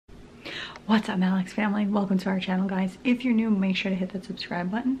What's up, Malex family? Welcome to our channel, guys. If you're new, make sure to hit that subscribe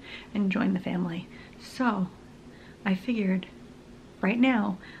button and join the family. So I figured right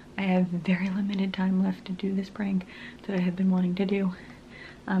now I have very limited time left to do this prank that I have been wanting to do.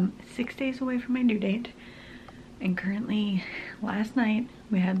 6 days away from my due date, and currently last night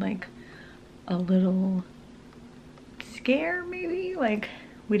we had like a little scare, maybe, like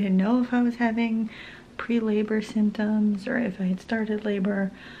we didn't know if I was having pre-labor symptoms or if I had started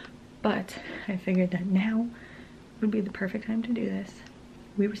labor, but I figured that now would be the perfect time to do this.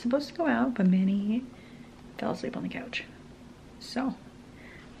 We were supposed to go out, but Manny fell asleep on the couch. So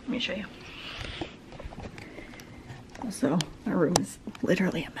let me show you. Also, our room is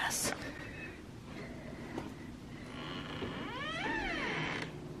literally a mess.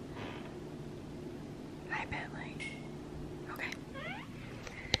 Hi, Bentley. Okay.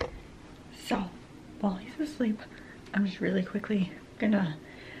 So while he's asleep, I'm just really quickly gonna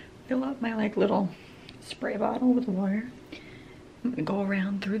fill up my like little spray bottle with water. I'm gonna go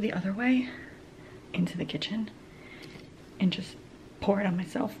around through the other way into the kitchen and just pour it on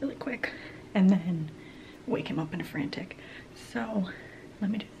myself really quick and then wake him up in a frantic. So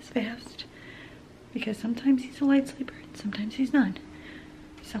let me do this fast because sometimes he's a light sleeper and sometimes he's not.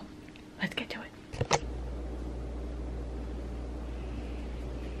 So let's get to it.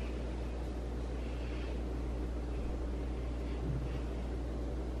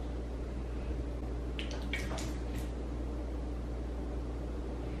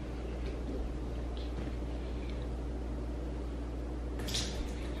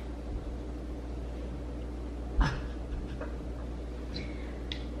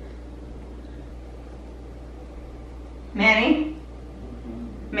 Manny?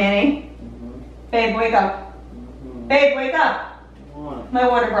 Manny? Babe, wake up. Babe, wake up. What? My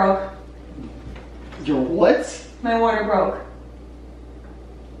water broke. Your what? My water broke.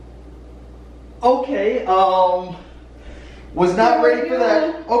 Okay, was not ready for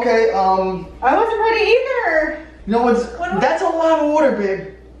that. Okay, I wasn't ready either. you know what's, that's a lot of water,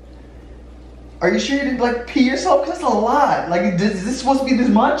 babe. Are you sure you didn't like pee yourself? Cause that's a lot. Like, is this supposed to be this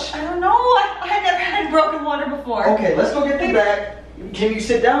much? I don't know. I never had broken water before. Okay, let's go get the bag. Can you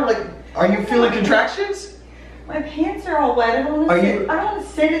sit down? Like, are you feeling contractions? My pants are all wet. I don't want to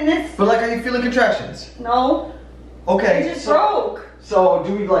sit in this. But like, are you feeling contractions? No. Okay. It just broke. So,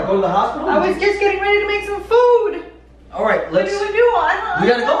 do we like go to the hospital? I was just getting ready to make some food. All right, let's. What do we do? We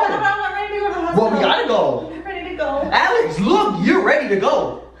gotta go. I'm not ready to go to the hospital. Well, we gotta go. I'm not ready to go. Alex, look, you're ready to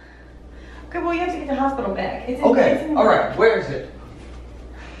go. Okay, well, you have to get the hospital bag. It's in, Okay, all right. Where is it?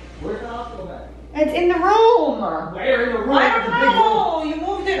 Where's the hospital bag? It's in the room. Where in the room? I don't know. You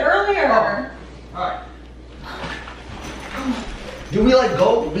moved it earlier. Oh. All right. Do we like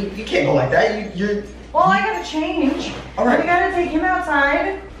go? You can't go like that. You're. Well, I gotta change. All right. We gotta take him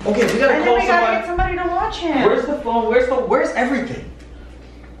outside. Okay, we gotta and call then we gotta get somebody to watch him. Where's the phone? Where's everything?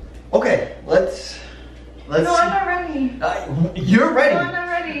 Okay, let's. No, I'm not ready. You're ready. No, I'm not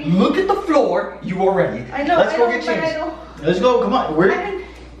ready. Look at the floor. You are ready. I know. Let's go get changed. Let's go. Come on.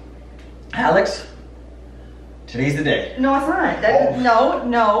 Alex. Today's the day. No, it's not.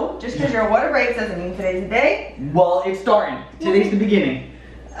 No. Just because your water breaks doesn't mean today's the day. Well, it's starting. Today's the beginning.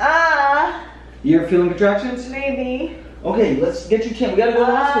 You're feeling contractions? Maybe. Okay, let's get you changed. We gotta go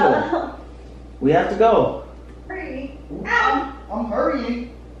to the hospital. We have to go. Hurry. I'm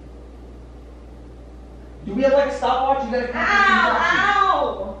hurrying. Do we have like a stopwatch? You gotta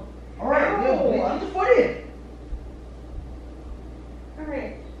Ow! Alright, Ow. put the foot in.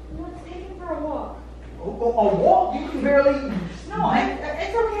 Alright, let's take him for a walk. A walk? You can barely. No,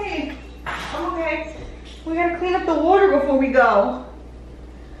 it's okay. I'm okay. We gotta clean up the water before we go.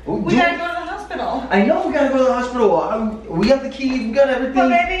 We gotta go to the hospital. I know we gotta go to the hospital. We have the keys, we got everything. But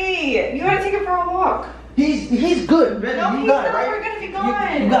baby, you gotta take him for a walk. He's good, baby. No, you he's got not. it, right? We're gonna be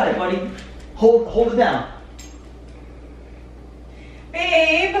gone. You got it, buddy. Hold it down.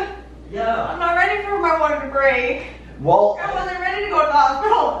 Babe. Yeah. I'm not ready for my water to break. Well, I wasn't ready to go to the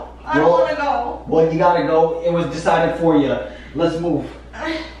hospital. I don't want to go. Well, you gotta go. It was decided for you. Let's move.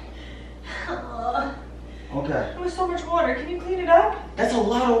 Okay. It was so much water. Can you clean it up? That's a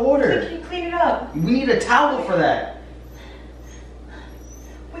lot of water. Can you clean it up? We need a towel for that.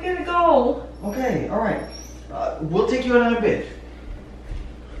 We gotta go. Okay, alright. We'll take you out in a bit.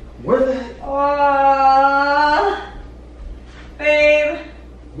 Where the heck? Babe.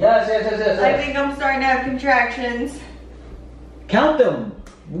 Yes. I think I'm starting to have contractions. Count them.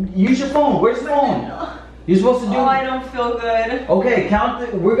 Use your phone. Where's the phone? You're supposed to do. Oh, I don't feel good. Okay, count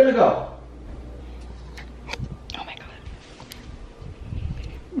it. We're gonna go. Oh my god.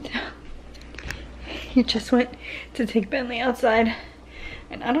 He just went to take Bentley outside.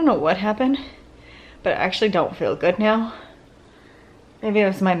 And I don't know what happened, but I actually don't feel good now. Maybe it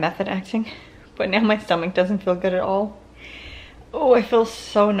was my method acting, but now my stomach doesn't feel good at all. Oh, I feel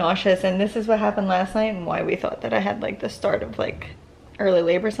so nauseous, and this is what happened last night and why we thought that I had like the start of like early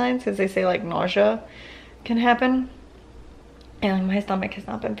labor signs, because they say like nausea can happen. And like, my stomach has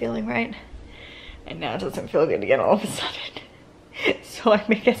not been feeling right. And now it doesn't feel good again all of a sudden. So I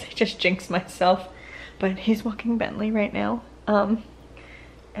guess I just jinxed myself. But he's walking Bentley right now. And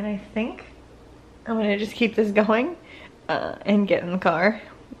I think I'm gonna just keep this going and get in the car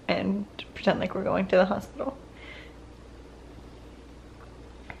and pretend like we're going to the hospital.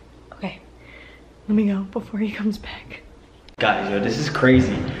 Okay, let me go before he comes back. Guys, yo, this is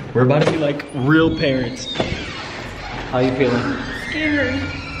crazy. We're about to be like real parents. How you feeling? Scared.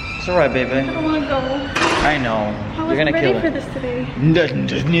 It's alright, baby. I don't wanna go. I know. I You're gonna wasn't kill ready it. for this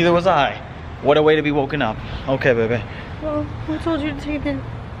today. Neither was I. What a way to be woken up. Okay, baby. Well, who told you to take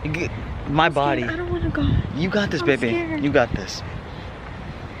it? My body. I don't wanna go. You got this, I'm baby. scared. You got this.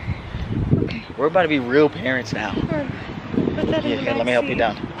 Okay. We're about to be real parents now. Sure. Put that in Yeah, the here, let back me help you seat.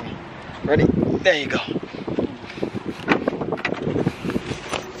 down. Ready? There you go.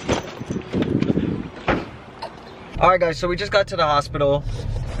 Alright guys, so we just got to the hospital.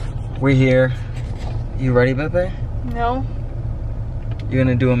 We're here. You ready, baby? No. You're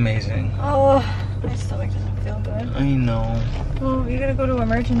gonna do amazing. Oh, my stomach doesn't feel good. I know. Well, you gotta go to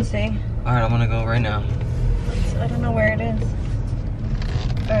emergency. Alright, I'm gonna go right now. I don't know where it is.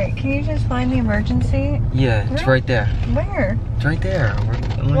 Alright, can you just find the emergency? Yeah, it's right there. Where? It's right there.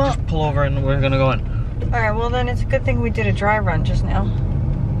 We'll just pull over and we're gonna go in. Alright, well then it's a good thing we did a dry run just now.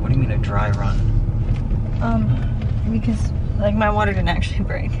 What do you mean a dry run? Because like my water didn't actually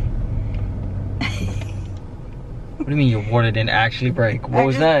break. What do you mean your water didn't actually break? What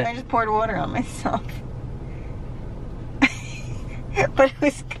was that? I just poured water on myself. But it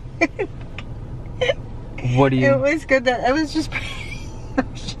was good. What do you... It was good that I was just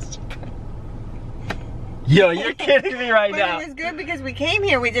Yo, you're kidding me right but now. it was good because we came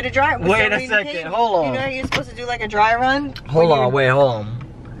here, we did a dry run. Wait a second, hold on. You know you're supposed to do like a dry run? Hold on, wait, hold on.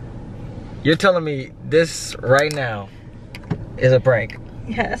 You're telling me this right now is a prank?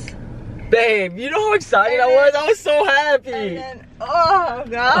 Yes. Babe, you know how excited I was? I was so happy. And then, oh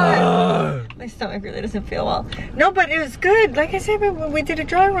God. My stomach really doesn't feel well. No, but it was good. Like I said, we did a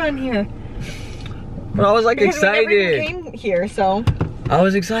dry run here. But I was like Because excited. we never even came here, so. I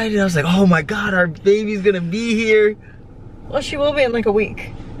was excited. I was like, oh my God, our baby's gonna be here. Well, she will be in like a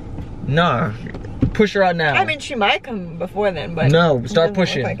week. Nah, push her out now. I mean, she might come before then, but. No, start it doesn't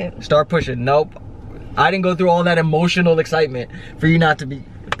pushing. look like it. Start pushing. Nope. I didn't go through all that emotional excitement for you not to be.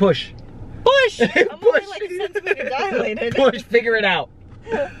 Push. Push! I'm only Push. like a centimeter dilated. Push, figure it out.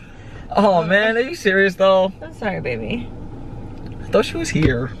 Oh man, are you serious though? I'm sorry, baby. I thought she was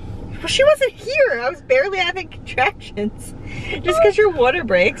here. Well, she wasn't here. I was barely having contractions. Just because your water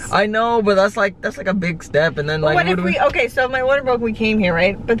breaks. I know, but that's like a big step. And then Well, like, what if we? Okay, so my water broke. We came here,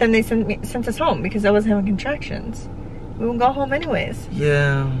 right? But then they sent us home because I wasn't having contractions. We will go home anyways.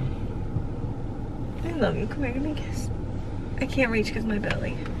 Yeah. I love you. Come here, give me a kiss. I can't reach because my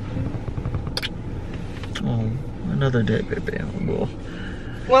belly. Oh, another day, baby.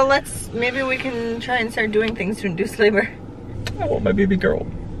 Well, maybe we can try and start doing things to induce labor. Oh, my baby girl.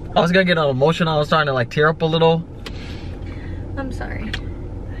 I was gonna get all emotional. I was starting to like tear up a little. I'm sorry.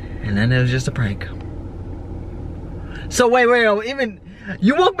 And then it was just a prank. So wait, even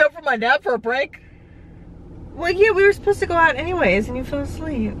you woke me up from my nap for a prank? Well, yeah, we were supposed to go out anyways, and you fell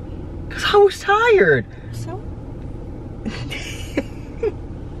asleep. Cause I was tired. So?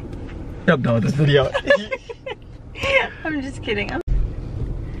 I'm done with this video. I'm just kidding.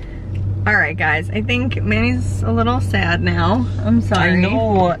 Alright guys, I think Manny's a little sad now. I'm sorry. I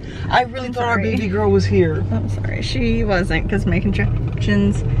know. I really thought our baby girl was here. I'm sorry. She wasn't because my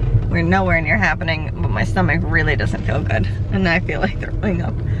contractions were nowhere near happening, but my stomach really doesn't feel good. And I feel like throwing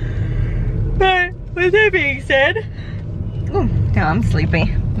up. But with that being said, ooh, now I'm sleepy.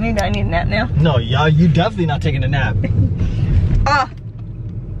 Maybe I need a nap now. No, yeah, you definitely not taking a nap.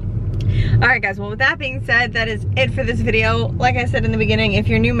 Alright guys, well with that being said, that is it for this video. Like I said in the beginning, if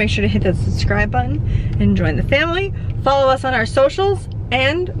you're new, make sure to hit that subscribe button and join the family. Follow us on our socials,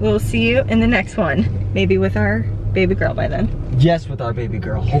 and we'll see you in the next one. Maybe with our baby girl by then. Yes, with our baby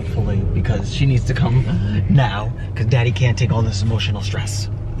girl, hopefully, because she needs to come now, because daddy can't take all this emotional stress.